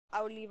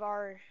I would leave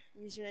our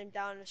username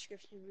down in the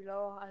description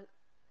below.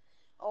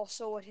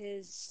 Also, with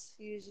his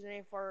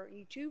username for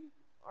YouTube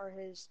or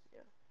his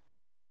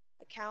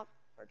account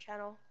or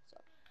channel. So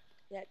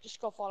yeah, just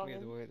go follow Either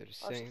him way, they're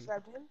the or same.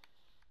 subscribe to him.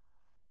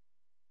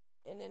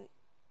 And then,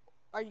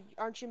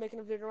 aren't you making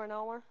a video right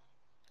now, Omar?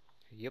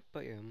 Yep, I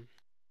am.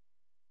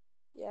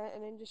 Yeah,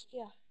 and then just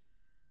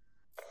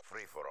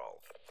Free for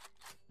all.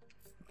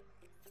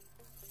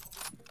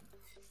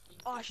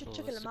 Oh, I should So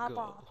check in the let's map go.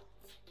 off.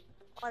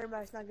 Oh, never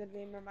mind, it's not a good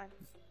game. Never mind.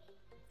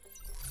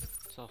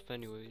 It's off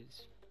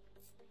anyways.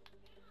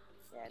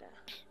 Yeah, no.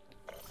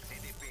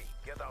 CDP,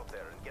 get out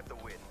there and get the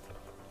win.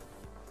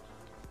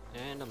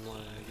 And I'm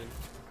lagging.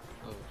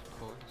 Of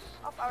course.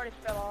 Oh, I already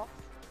fell off.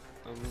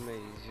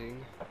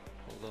 Amazing.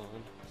 Hold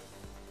on.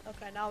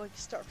 Okay, now we can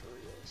start for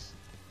reals.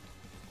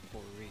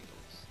 For reals.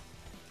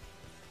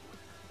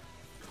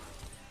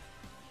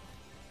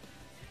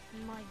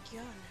 My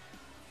gun.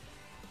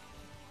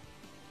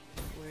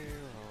 Where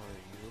are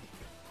you?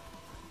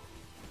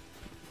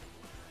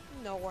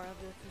 Nowhere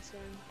of your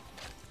concern.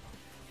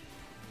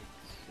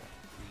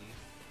 Exactly.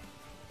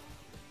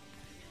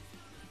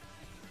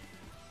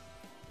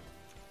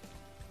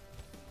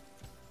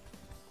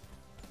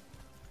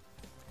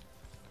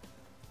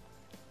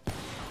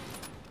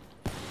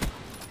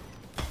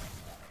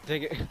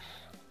 Dang it.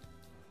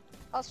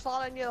 I was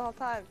following you the whole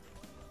time.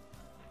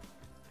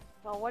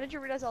 Well, when did you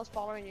realize I was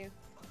following you?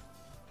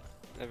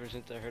 Ever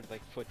since I heard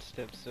like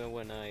footsteps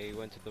when I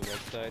went to the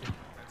website.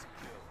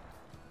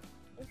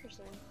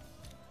 Interesting.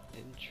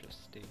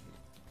 Interesting.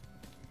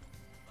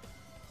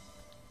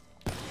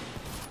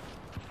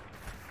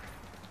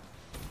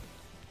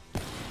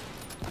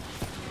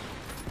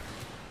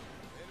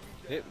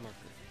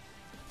 Hitmarker.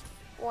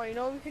 Well, you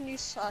know we can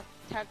use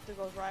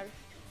tacticals, right?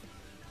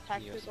 Yes, I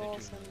Tacticals do and know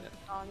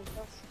that.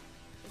 stuff.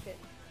 Okay.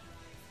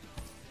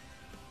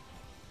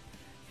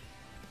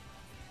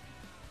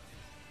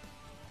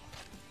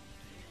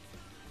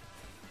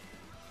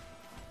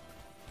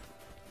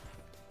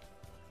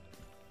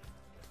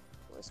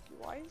 Whiskey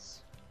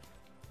wise?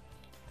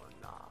 Or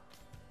nah?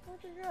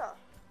 Where'd you go?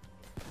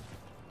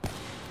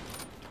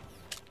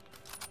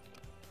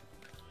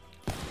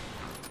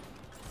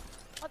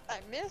 What, I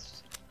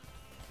missed?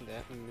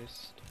 That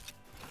missed.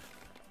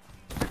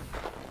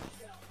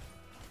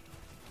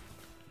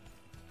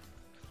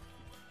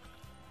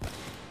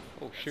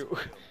 Oh shoot.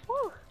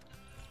 Woo!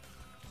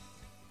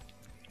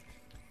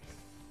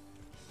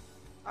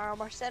 Alright,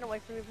 Omar, stand away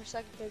from me for a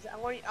second because I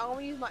want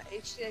to use my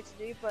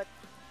HCXD, but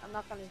I'm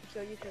not gonna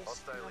kill you because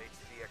Hostile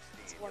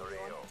HCXD in your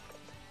 1v1. AO.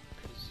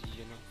 Cause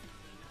you know.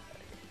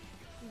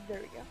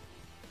 There we go.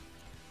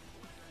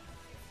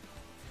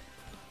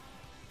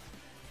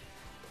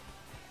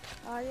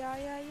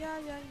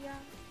 Yeah.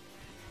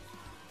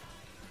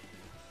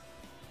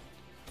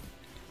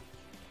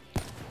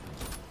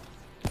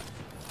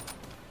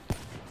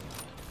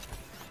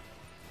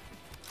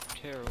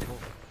 Terrible.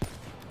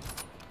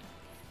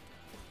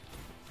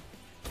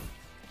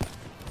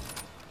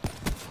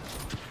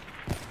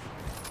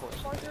 Of course,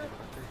 Charger.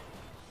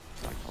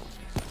 Hitmarker.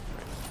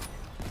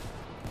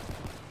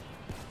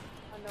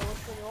 I know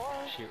which one you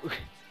are. Shoot.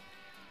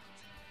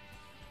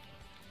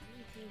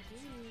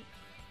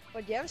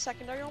 But do you have a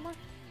secondary, Omar?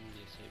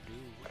 Yes, I do.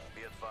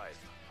 Be advised,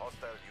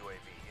 hostile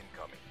UAV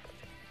incoming.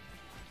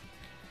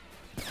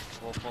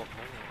 Oh.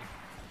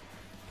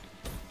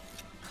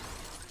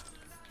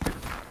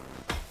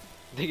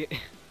 Dig it.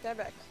 Stand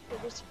back.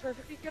 There's a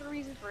perfectly good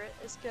reason for it.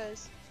 It's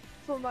because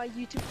for my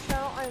YouTube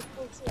channel, I am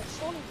posting a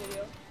Sony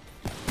video.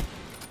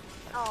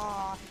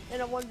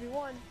 In a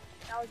 1v1.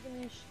 I was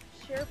gonna use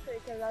SHAREfactory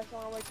because that's the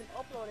only way I can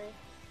upload it.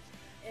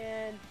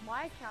 And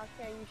my account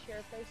can't use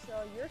SHAREfactory, so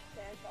yours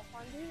can. So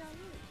I'm doing it on me.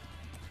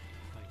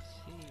 I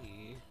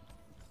see.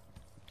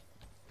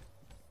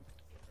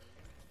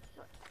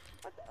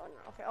 What the? Oh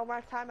no. Okay. Oh,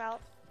 my timeout.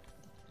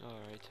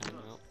 Alright, time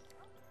out.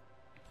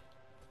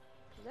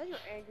 Is that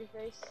your angry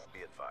face? Be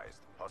advised,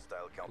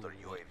 hostile counter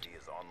UAV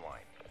is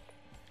online.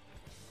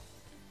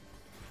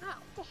 Ah,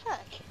 what the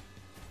heck?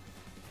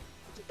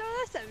 Why'd you throw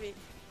this at me?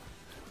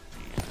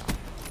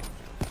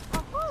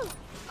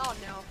 Oh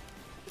no.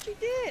 What you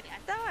did? I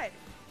died.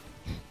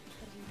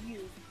 Because of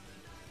you.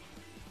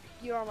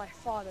 You are my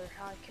father.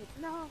 How I could.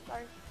 No,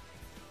 sorry.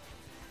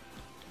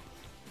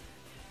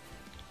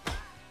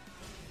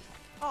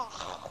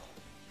 Oh.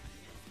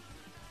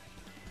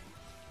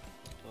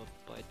 Up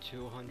by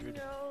 200.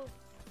 No.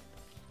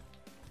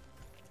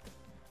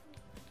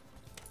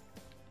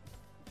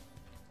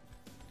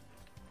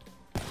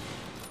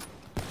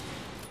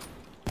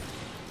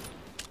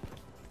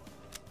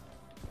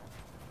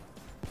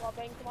 Wall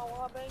bang, come on,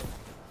 wall bang.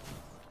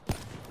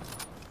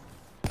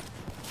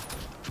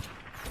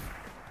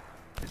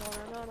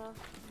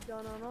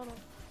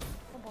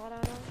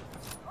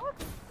 Oh.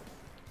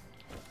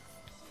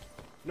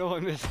 No, I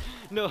missed.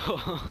 No.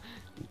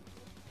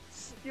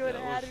 You would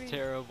have That had was me.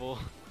 terrible.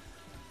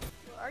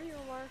 Where are you,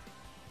 Omar?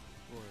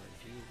 Where are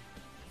you?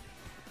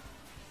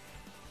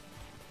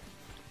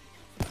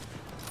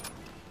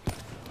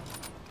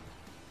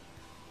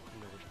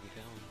 Nowhere to be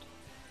found.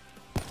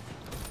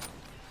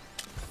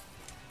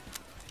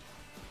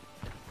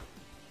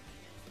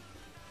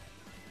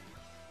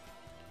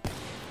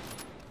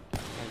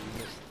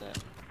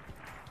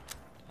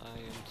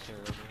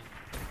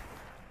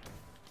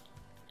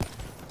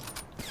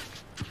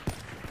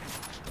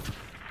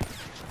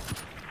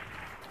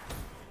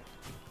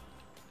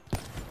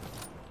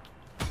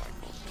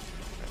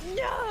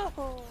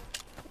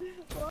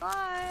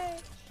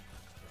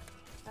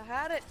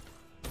 had it.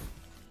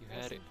 You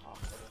That's had it.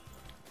 impossible.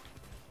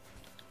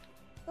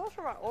 Those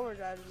for my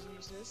overdrive to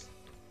use this.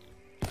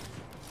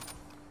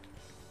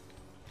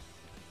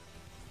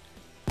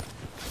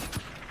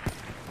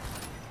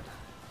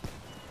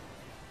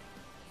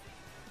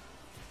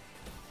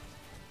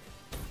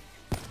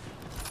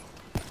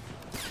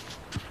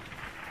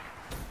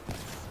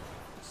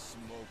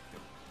 Smoked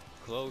them.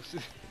 Close.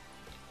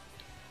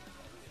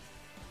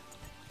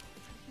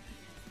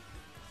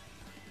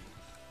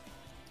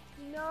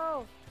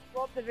 No.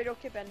 Well, the video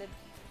clip ended.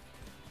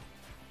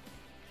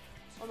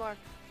 Omar.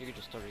 You can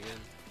just start again.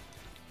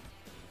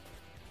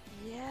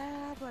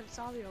 Yeah, but it's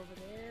already over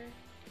there.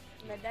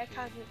 And that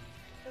kind of,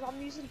 because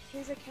I'm using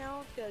his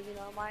account, because you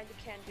know mine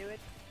can't do it.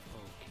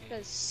 Okay.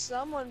 Because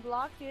someone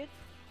blocked it.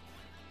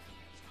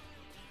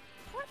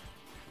 What?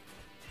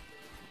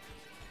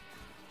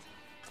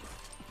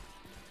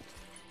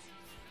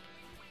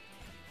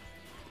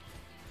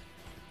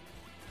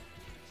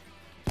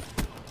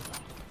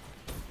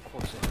 Of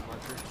course, I have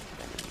marker.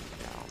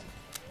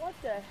 What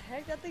the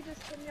heck? That thing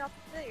just hit me off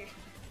the thing.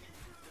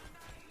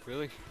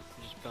 Really?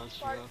 You just bounced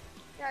you Sorry. off?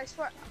 Yeah, I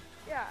swear.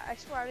 Yeah, I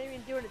swear I didn't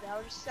even do anything. I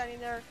was just standing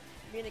there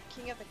being a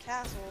king of the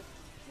castle.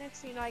 Next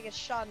thing you know, I get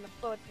shot in the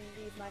foot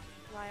and leave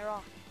my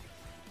rock.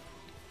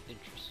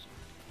 Interesting.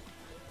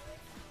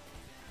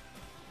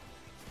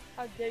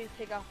 How dare you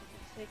take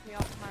me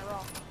off my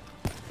rock?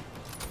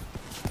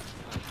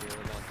 I hear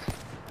a lot.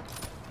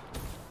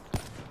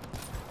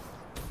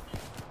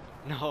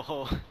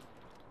 No,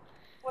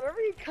 Whenever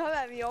you come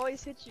at me, I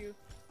always hit you.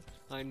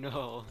 I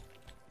know.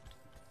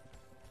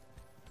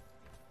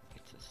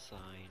 It's a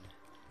sign.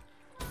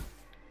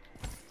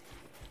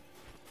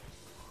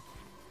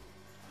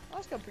 I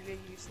was gonna pretty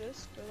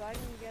useless, because I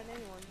didn't get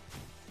anyone.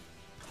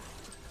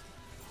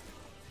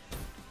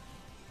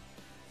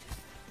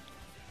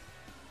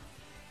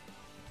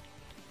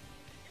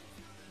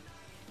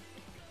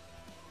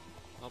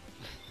 Oh,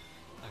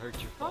 I heard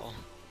you Huh? fall.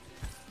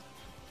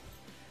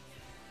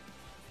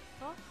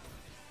 Huh?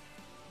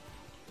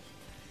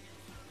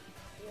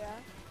 Yeah?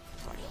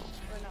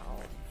 Or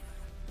no?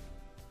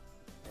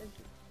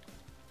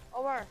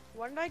 Omar,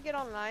 when did I get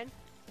online?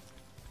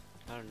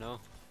 I don't know.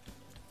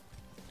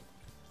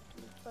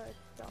 But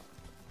don't.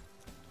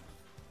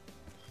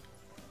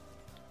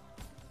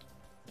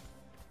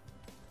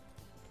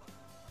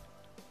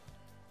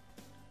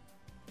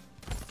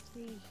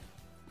 Please.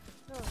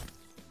 No.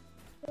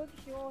 Go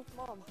to your own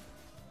mom.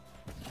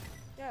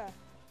 Yeah.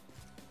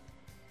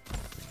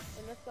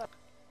 And that's up.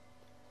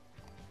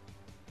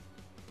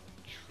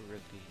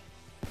 Trippy.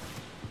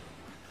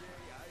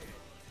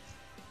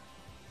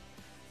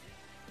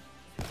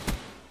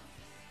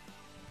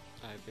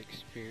 I've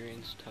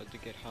experienced how to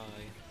get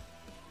high.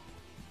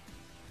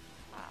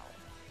 Wow.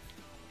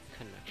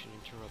 Connection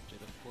interrupted,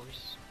 of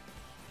course.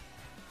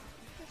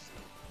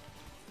 Interesting.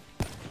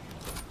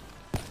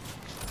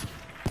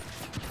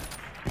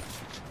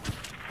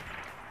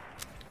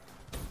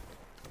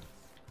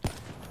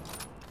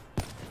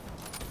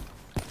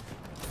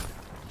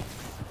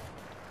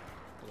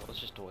 Well, that was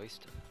just a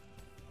waste.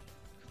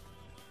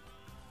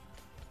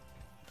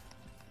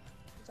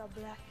 It's all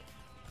black.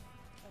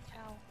 Like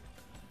how?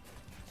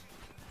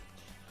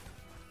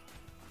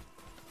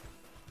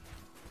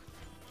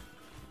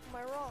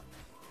 My rock.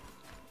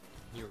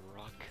 Your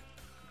rock.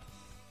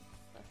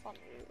 I found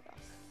a new rock.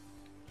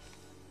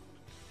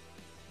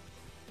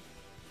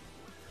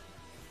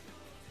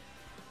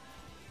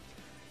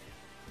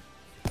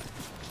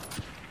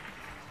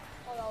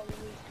 Oh, that was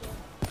really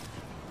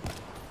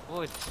cool.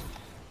 What?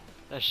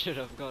 That should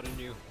have gotten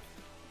you.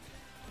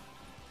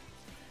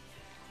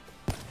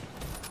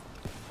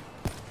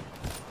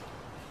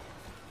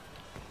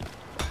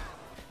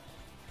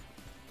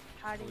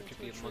 Hiding Or it could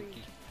into be a a tree.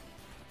 monkey.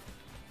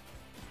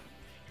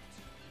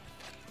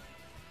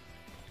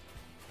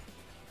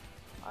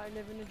 I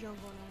live in the jungle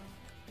now.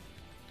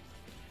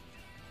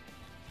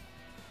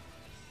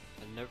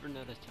 I never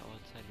noticed how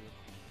outside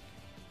looked.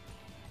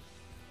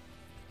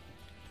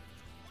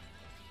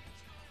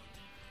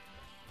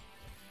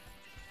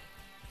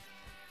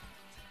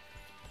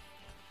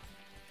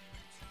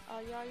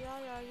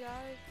 Yeah.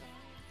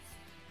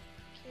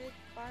 Kid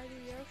by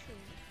the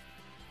ocean.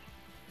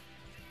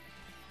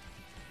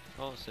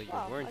 Oh, so you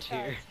Wow, weren't I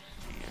thought- here.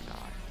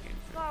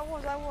 No, I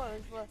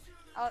was, but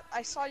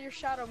I saw your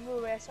shadow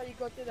move. I saw you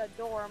go through that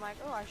door. I'm like,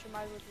 oh, I should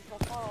might as well just go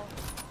follow.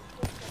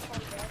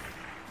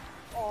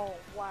 Oh,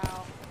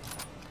 wow.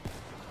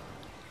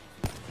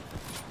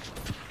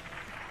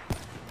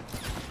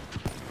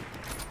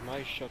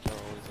 My shots are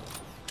always off.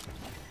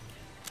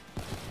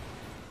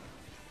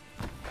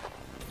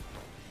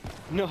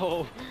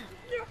 No!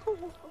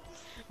 No!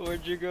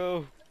 Where'd you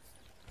go?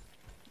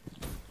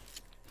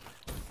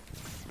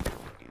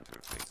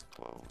 Interface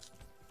closed.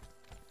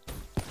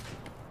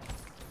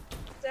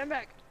 Stand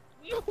back.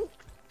 No!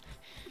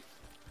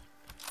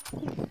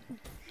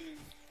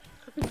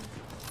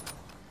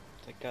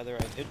 It's like either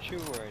I hit you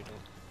or I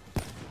don't.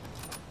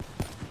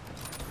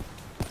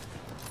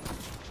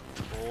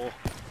 Oh,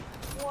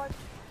 What?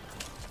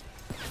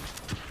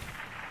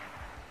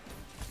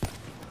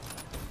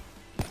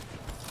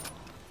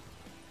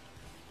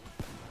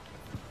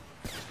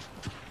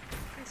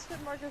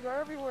 Hitmarkers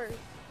are everywhere.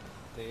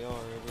 They are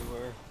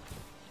everywhere.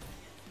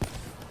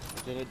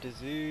 Is it a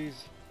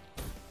disease?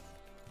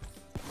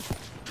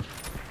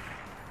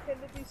 Can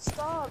it be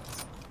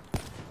stopped?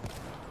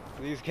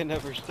 These can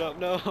never stop.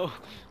 No.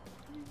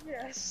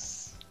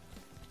 Yes.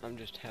 I'm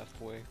just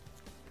halfway.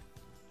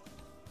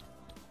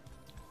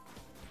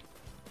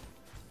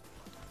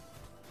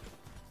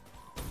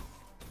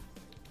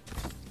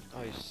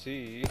 I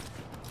see.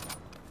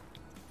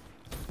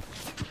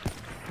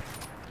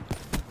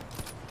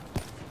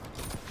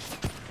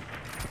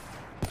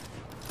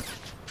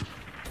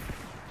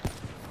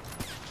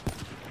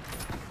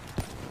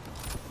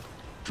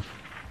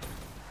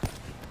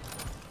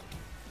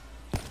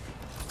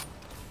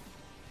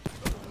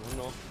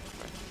 No.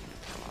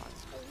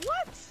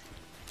 What?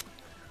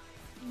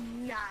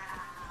 Nah.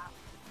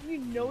 You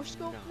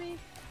no-scope No. me?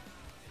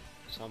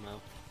 Somehow.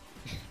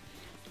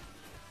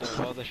 Out of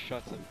all the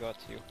shots I've got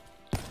to you.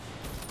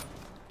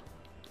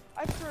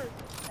 I swear,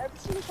 every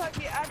single time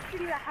you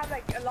actually have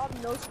like a lot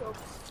of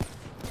no-scopes.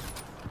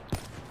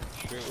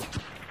 True.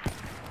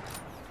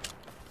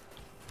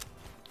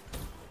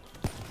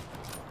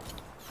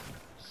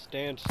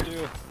 Stand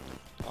still.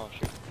 Oh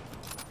shoot.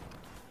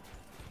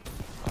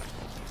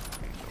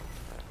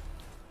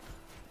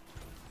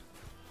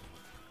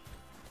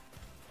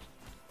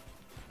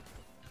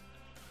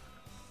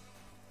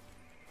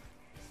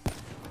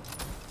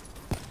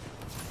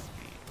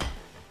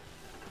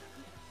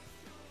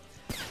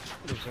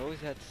 There's always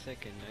that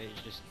second I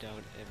just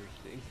down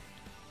everything.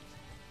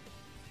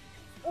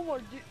 Oh my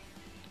dude,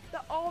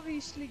 that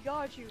obviously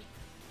got you.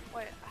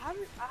 Wait, I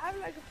have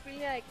like a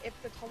feeling like if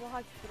the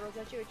tomahawk throws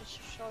at you, it just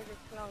shows your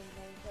clown.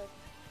 Like,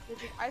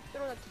 legit, I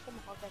throw the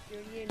tomahawk at you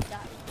and you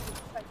die. It's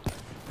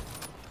effective.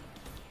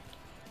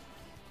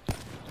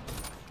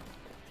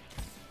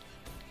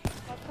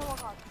 That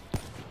tomahawk.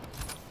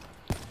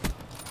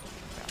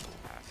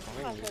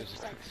 Why you just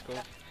quick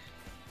scope?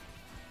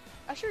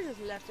 I should have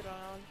just left it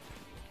on.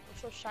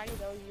 It's so shiny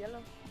though,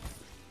 yellow.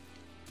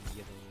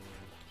 Yellow.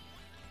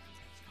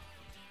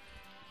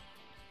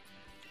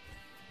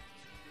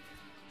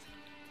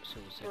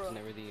 Suicide's Bruh.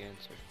 never the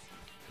answer.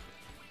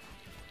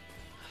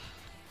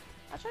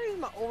 I tried to use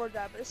my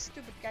overdrive, but this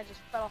stupid guy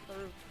just fell off the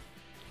roof.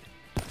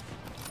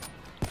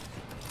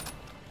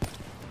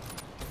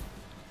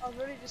 I was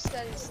really just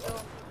standing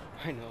still.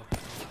 I know.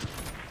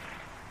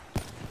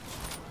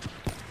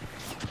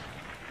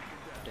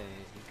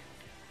 Dang.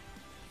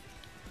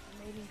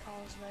 Mating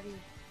call is ready.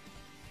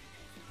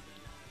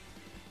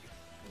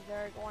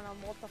 They're going to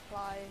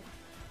multiply.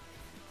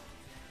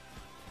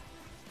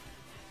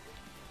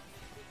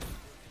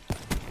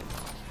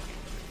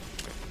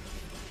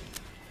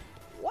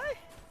 What?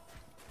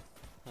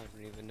 I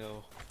don't even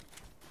know.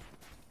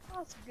 Oh,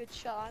 that's a good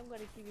shot. I'm going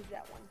to give you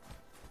that one.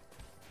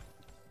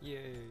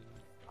 Yay.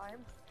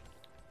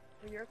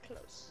 You're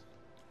close.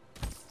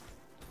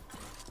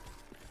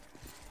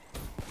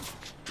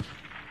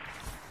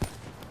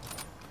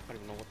 I don't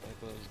even know what the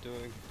heck I was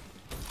doing.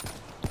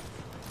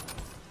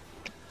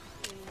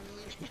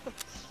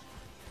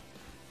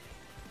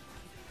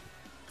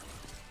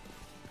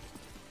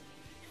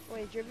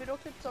 Wait, is your video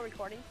clip still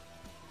recording?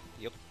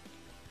 Yep.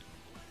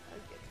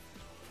 Okay.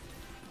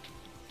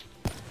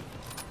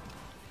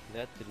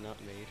 That did not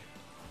made.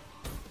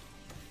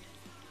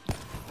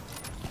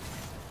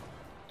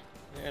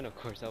 And of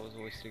course that was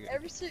wasting it.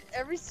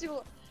 Every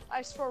single,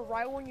 I swear,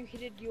 right when you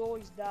hit it, you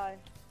always die.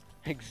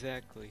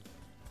 Exactly.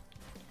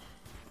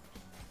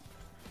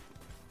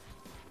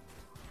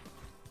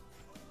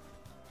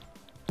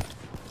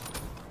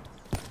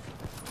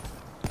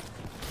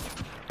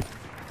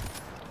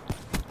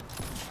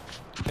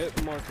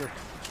 Hitmarker.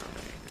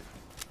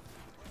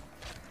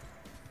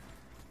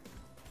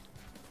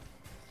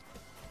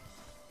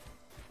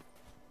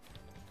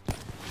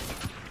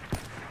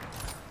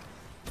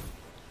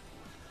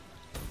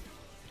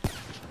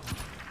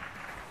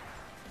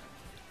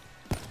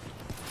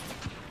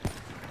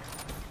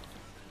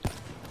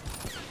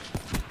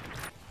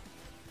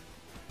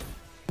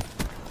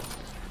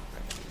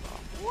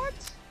 What?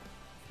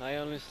 I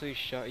honestly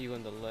shot you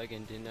in the leg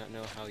and did not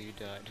know how you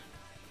died.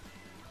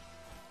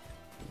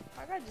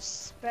 I gotta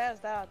just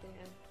spazzed out at the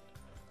end.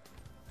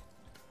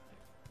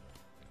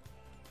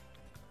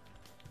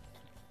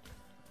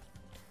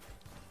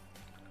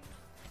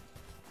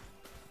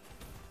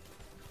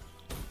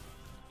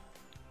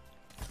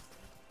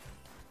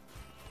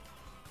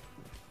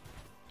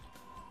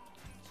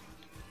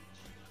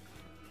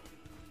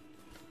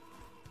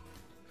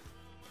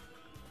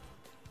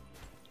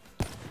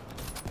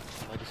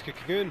 I just kick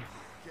again.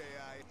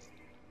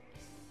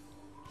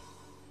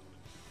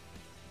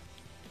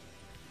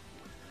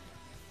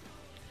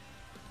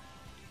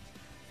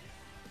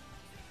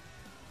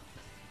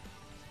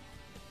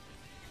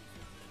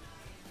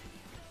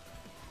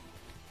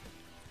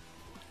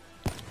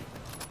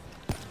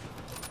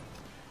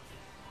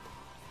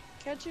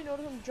 Can't you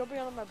notice I'm jumping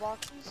out of my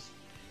boxes?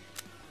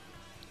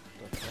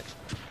 Okay.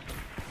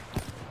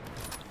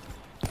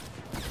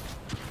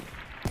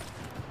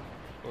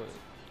 What?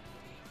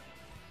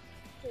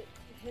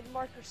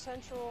 Hitmarker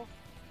Central.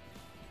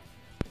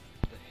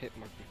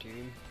 Hitmarker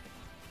team.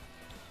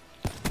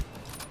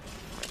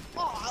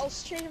 Oh, I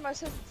was changing my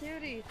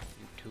sensitivity.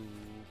 YouTube.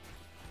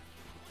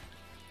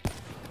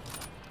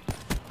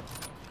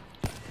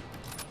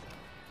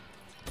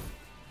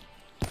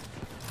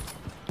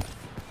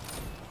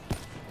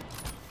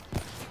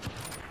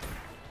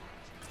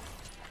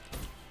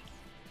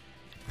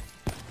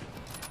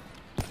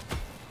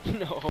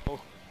 No.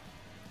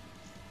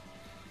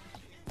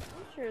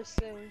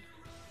 Interesting.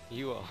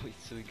 You always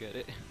so get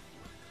it.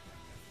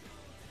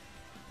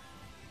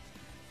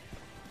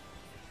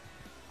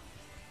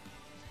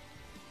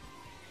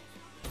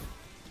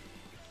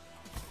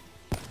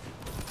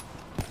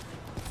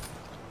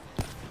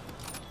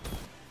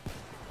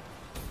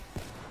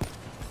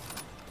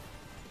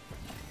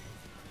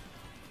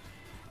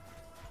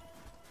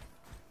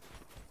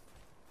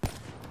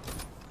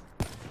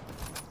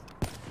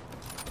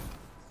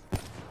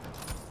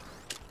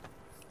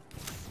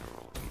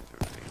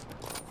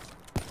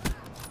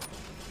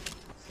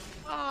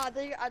 Ah,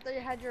 I thought you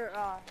had your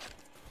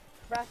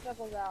brass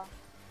knuckles out.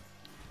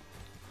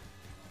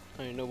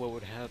 I didn't know what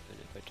would happen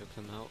if I took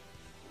them out.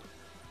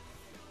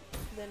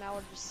 Then I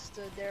would just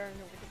stood there and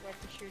nobody would like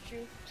to shoot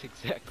you.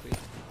 Exactly.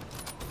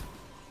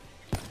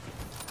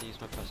 I use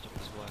my press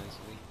knuckles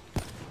wisely.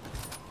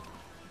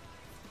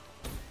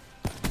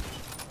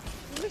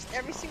 You missed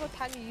every single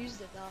time you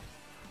used it though.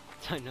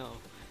 I know.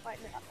 Right,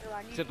 no,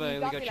 you, Except you I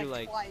only got got me you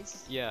like like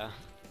twice. yeah.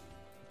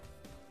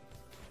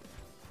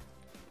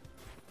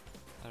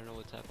 I don't know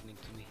what's happening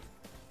to me.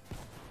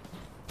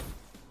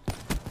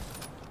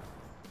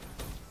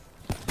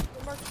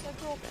 Hitmarker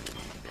Central.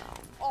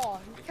 Oh,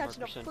 you're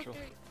catching up Hitmarker Central.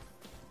 quickly.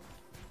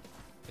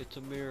 It's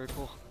a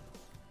miracle.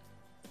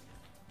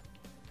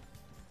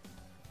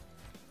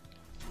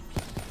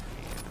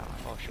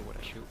 Oh shit, what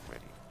I shoot?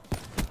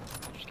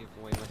 I just gave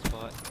away my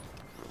spot.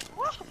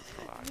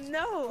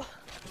 No!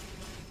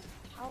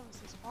 How is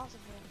this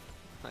possible?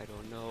 I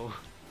don't know.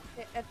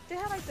 If they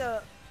had like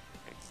the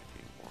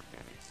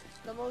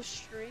most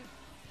streak,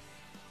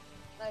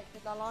 like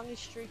the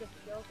longest streak of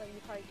kills, like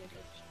you probably get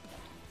this.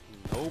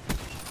 Nope.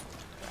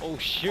 Oh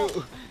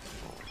shoot!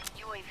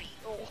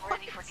 UAV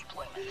ready for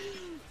deployment.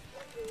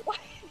 What?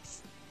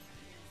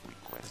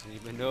 I didn't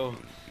even know.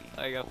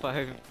 I got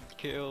 5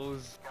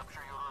 kills.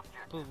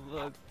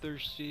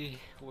 Bloodthirsty.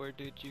 Where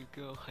did you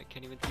go? I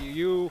can't even see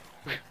you.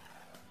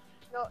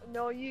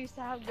 No, you used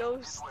to have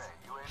ghosts.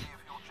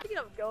 Speaking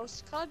of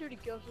ghosts, Call of Duty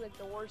Ghosts was like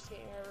the worst game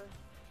ever.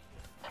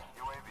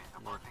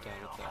 No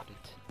doubt about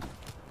it.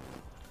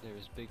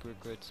 There's big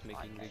regrets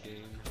making the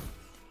game.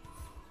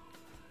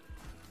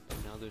 But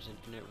now there's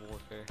infinite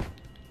warfare.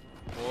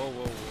 Whoa,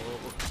 whoa,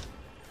 whoa.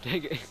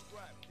 Dang it.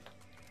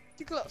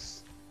 Too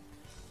close.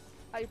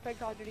 Have you played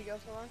Call of Duty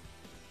Ghosts so long?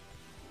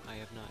 I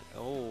have not.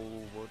 Oh,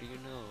 what do you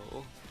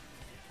know?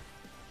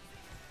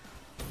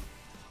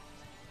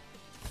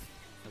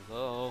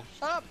 Hello?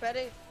 Shut up,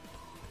 Betty.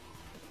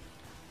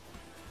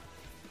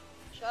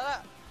 Shut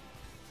up.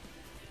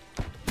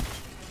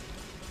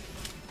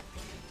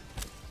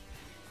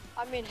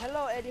 I mean,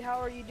 hello, Eddie. How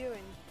are you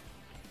doing?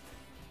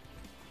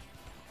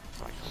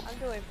 I'm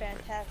doing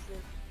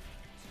fantastic.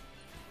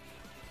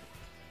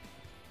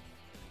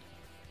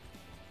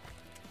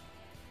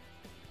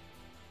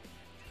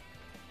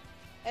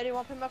 Eddie,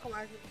 want to play Michael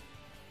Myers?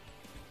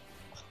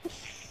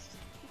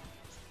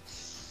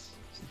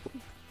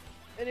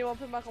 Eddie, want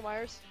to play Michael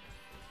Myers?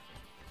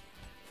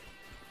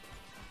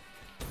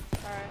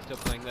 Alright. Still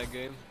playing that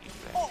game?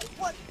 Oh,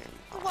 what?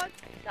 What?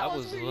 I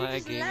was weird. You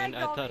just lagging and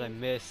lagged I on thought I me.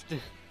 missed.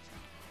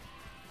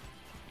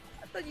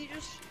 I thought you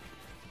just...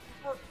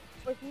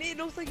 With me, it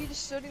looks like you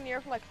just stood in the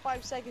air for like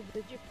 5 seconds.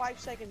 Did you 5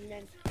 seconds and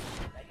then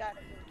I got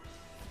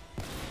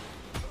it.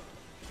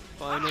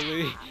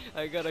 Finally,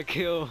 I got a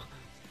kill.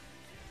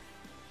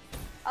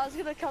 I was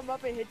gonna come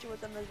up and hit you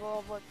with them as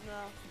well, but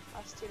no,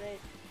 that's too late.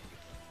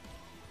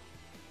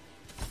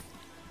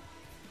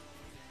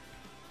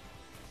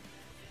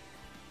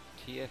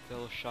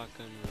 TFL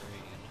Shotgun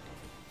Rain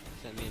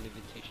sent me an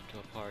invitation to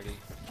a party.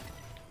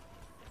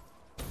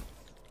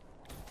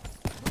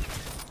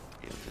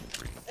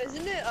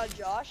 Isn't it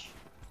Josh?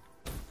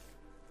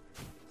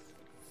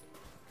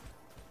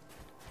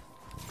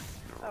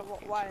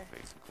 Why?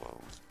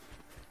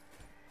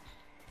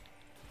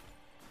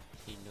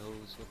 He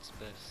knows what's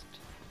best.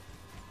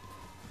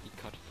 He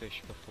caught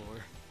fish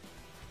before.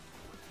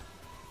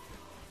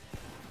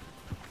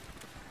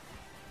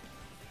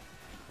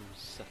 From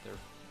Sether.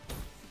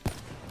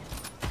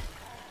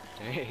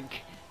 Dang.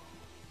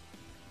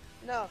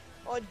 No.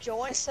 Or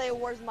join, say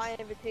where's my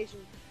invitation.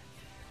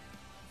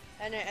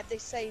 And then if they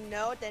say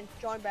no, then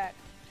join back.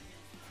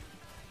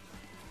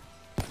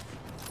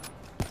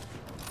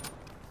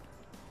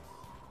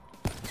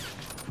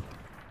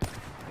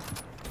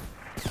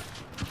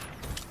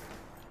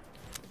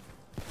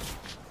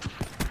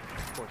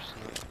 Of course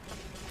not.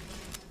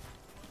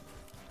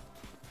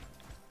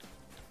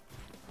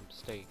 I'm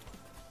staying.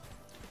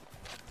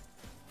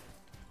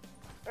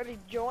 Ready,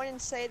 join and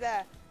say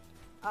that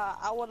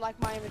I would like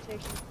my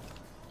invitation.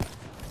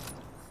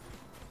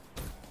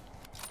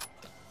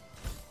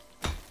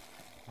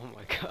 Oh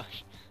my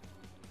gosh.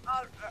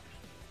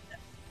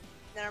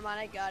 Never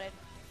mind, I got it.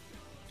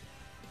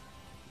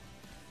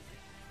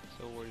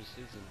 So where's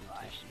his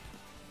invitation?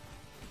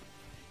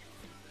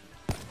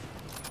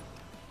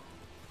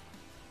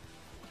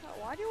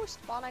 Why do you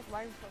spawn like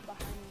right from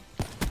behind me?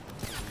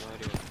 I have no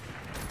idea.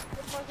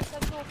 Hitmarker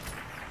Central.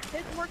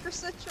 Hitmarker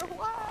Central,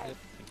 why? Yep,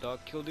 the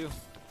dog killed you.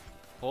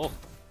 Oh!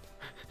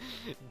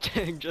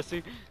 Dang,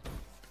 Jesse!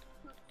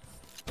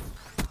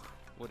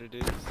 What it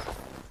is?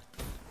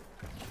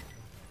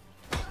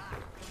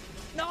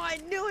 No, I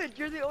knew it!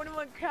 You're the only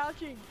one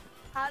crouching.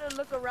 I had to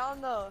look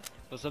around though.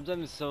 But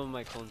sometimes some of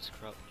my clones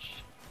crouch.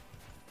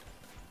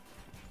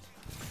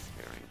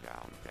 Bearing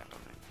down,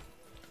 gentlemen.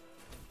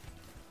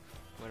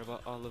 What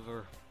about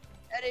Oliver?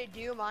 Eddie, do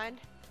you mind?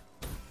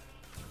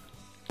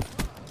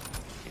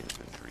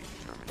 Infantry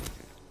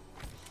terminated.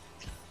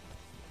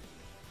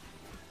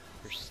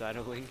 You're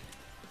saddling?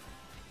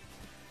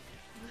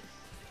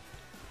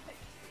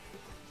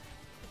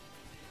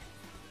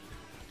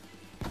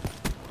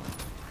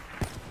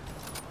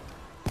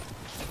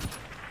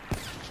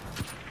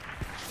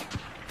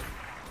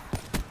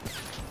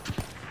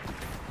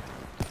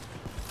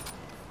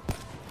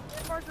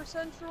 Hitmarker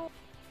Central.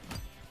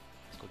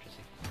 Let's go,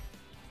 Jesse.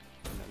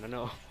 No,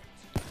 no, no.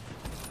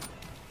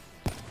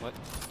 What?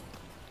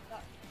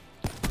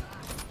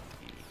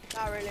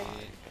 Not really. Yeah.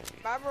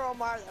 Remember,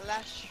 Omar, the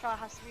last shot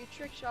has to be a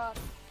trick shot.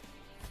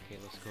 Okay,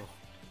 let's go.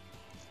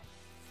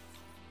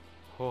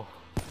 Oh,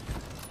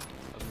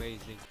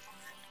 amazing.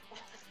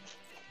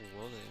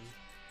 Well then.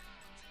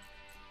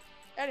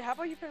 Eddie, how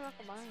about you pick up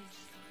the mines?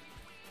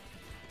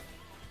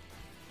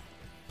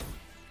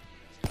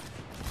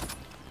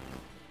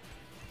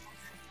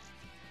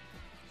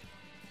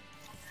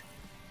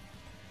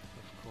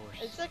 Of course.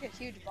 It's like a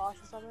huge boss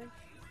or something.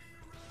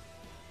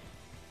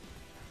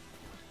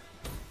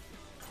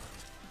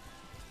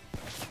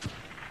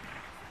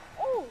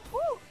 Oh,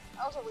 woo!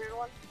 That was a weird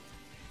one.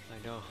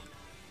 I know.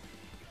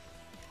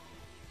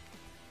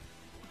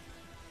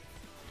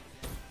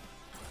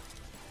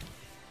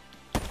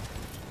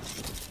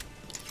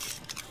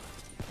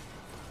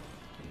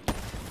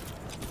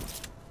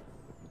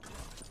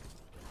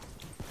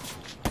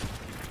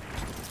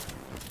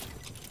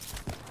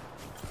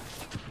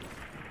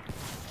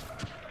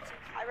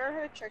 I've ever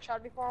heard a trick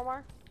shot before,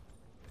 Omar.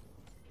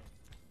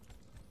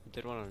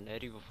 Did one on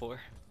Eddie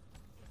before.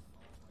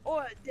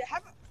 Oh,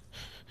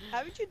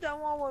 haven't you done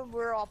one when we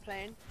were all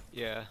playing?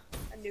 Yeah,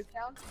 A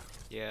Nuketown?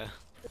 yeah,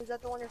 Is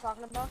that the one you're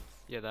talking about?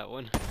 yeah, that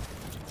one.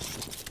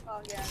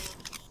 Oh, yeah.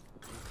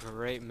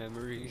 Great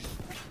memories.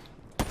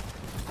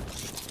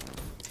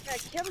 Yeah, I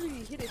can't believe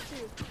you hit it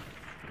too.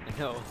 I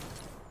know.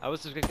 I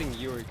was expecting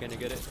you were gonna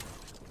get it.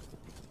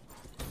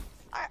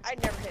 I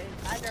never hit it.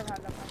 I never had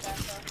enough like that,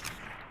 so.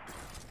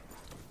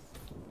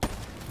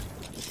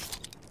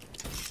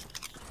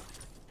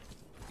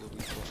 You'll be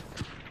fine.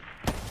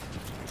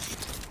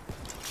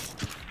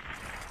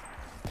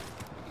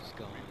 He's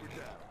gone.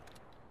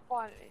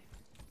 Finally.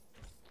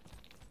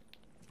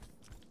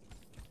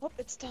 Oh,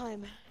 it's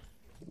time.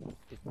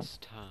 It's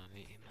time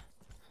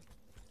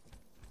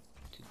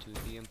to do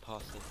the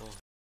impossible.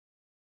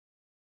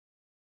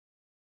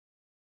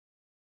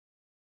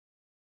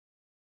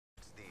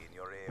 In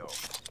your AO.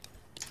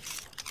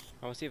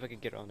 I wanna see if I can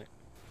get on it.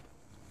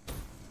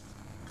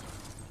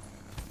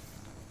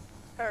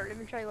 Alright, let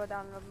me try to go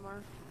down a little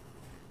more.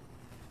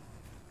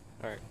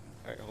 Alright,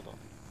 hold on.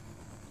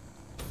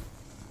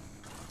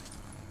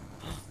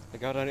 I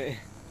got on it.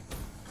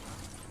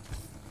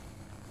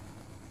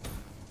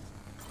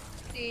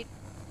 Deet.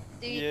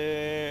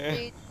 Yeah.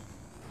 Deet.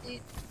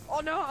 Oh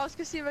no, I was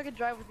gonna see if I could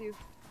drive with you.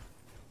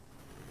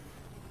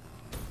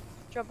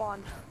 Jump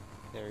on.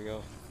 There we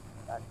go.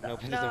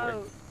 Nope, it no.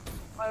 doesn't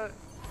work.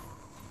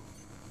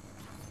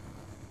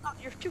 Oh,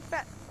 you're too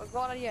fat. I'll go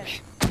on it again.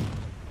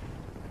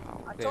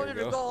 Now I There told we you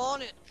to go. go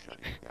on it.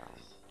 shutting down.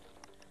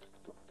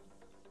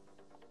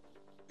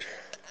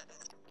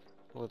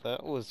 Well,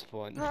 that was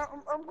fun.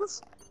 I'm gonna.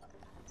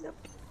 Yep.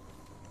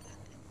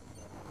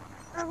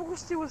 I'm gonna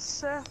stay with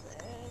Seth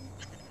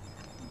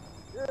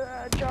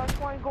and Josh.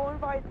 Want to go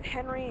invite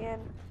Henry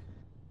and.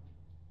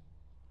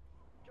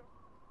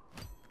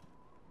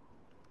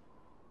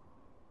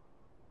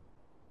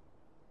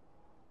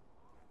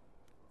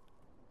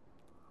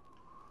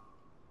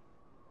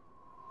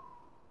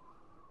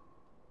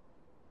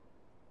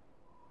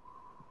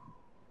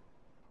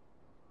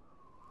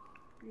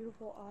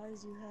 Beautiful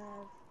eyes you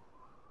have.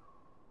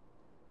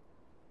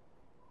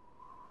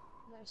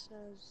 Nice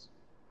nose.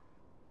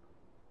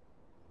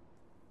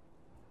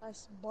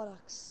 Nice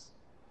buttocks.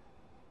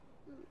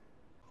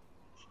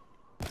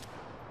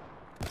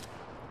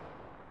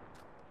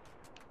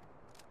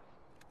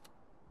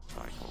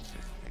 Cycle 6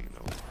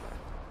 payload left.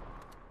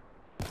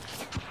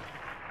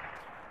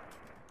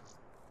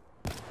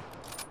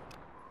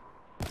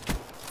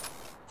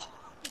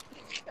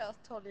 I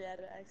totally had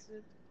an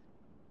accident.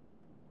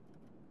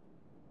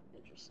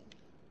 Interesting.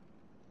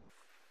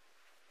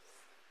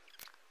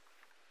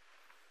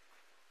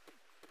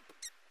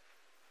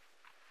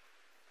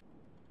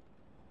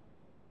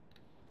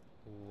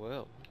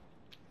 Well.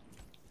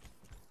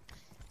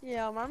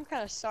 Yeah, I'm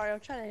kind of sorry. I'm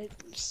trying to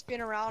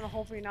spin around and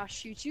hopefully not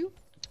shoot you.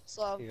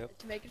 So, Yep.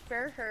 to make it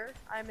fair, here,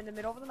 I'm in the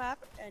middle of the map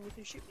and you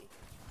can shoot me.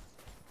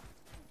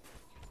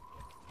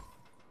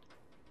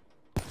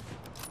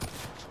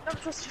 Never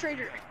trust a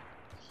traitor.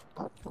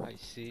 I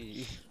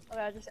see.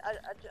 Okay, I'm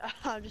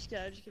just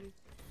kidding. I'm just kidding.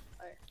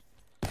 Alright.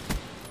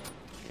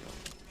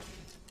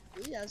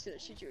 Yeah, I was gonna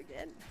shoot you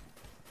again.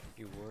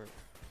 You were.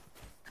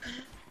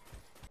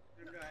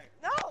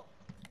 No!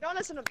 Don't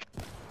listen to me.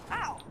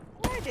 Ow!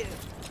 What did I do?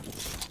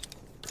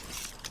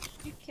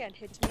 You can't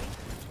hit me.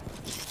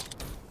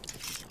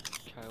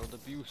 Child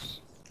abuse.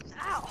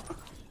 Ow!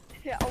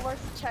 Yeah, Omar's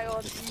the child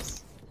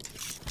abuse.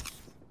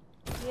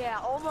 Yeah,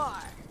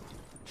 Omar!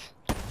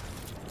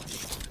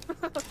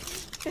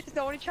 It's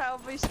the only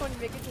child abuse when you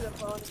make it to the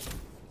phone.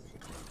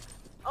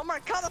 Omar,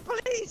 call the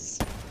police!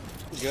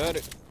 Got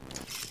it.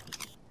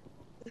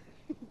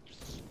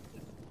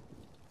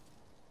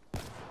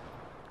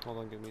 Hold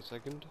on, give me a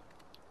second.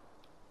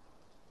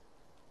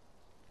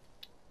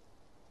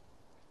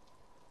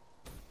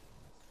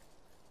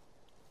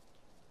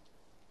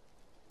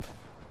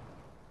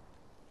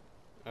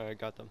 I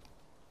got them.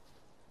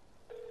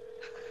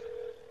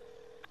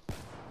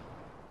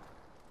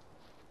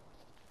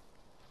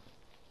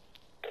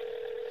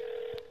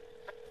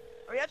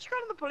 Are you actually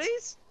calling the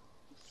police?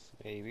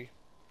 Maybe.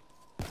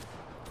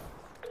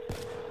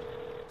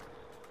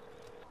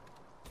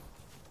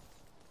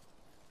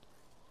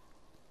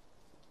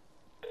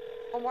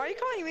 Oh, why are you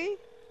calling me?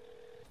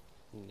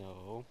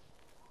 No.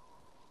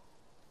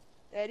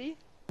 Eddie?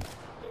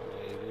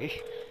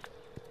 Maybe.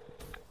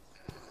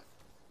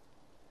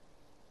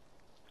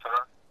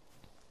 Hello?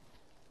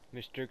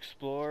 Mr.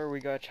 Explorer, we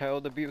got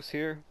child abuse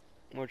here.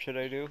 What should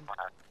I do? What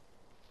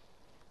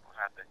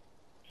happened?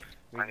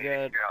 We I need to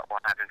got. figure out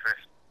what happened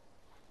first.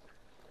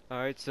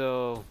 Alright,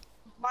 so.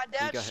 My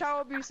dad's got-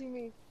 child abusing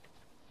me.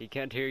 He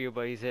can't hear you,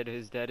 but he said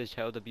his dad is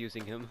child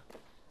abusing him.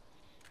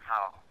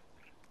 How?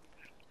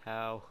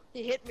 How?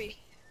 He hit me.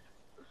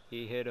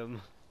 He hit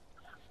him.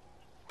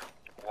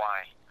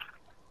 Why?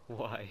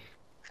 Why?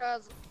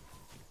 Cause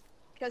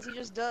he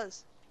just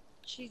does.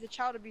 She's a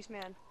child abuse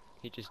man.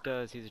 He just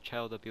does. He's a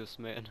child abuse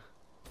man.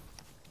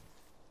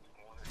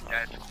 Well,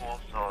 that's cool,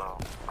 so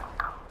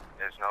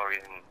there's no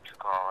reason to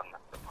call on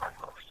the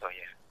parcel, so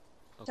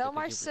yeah. Tell Okay,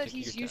 my thank you for said taking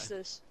he's your time.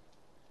 useless.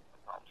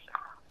 No problem,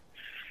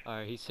 sir.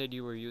 Alright, he said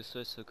you were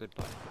useless, so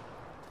goodbye.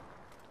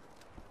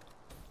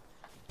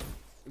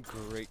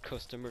 Great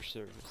customer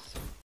service.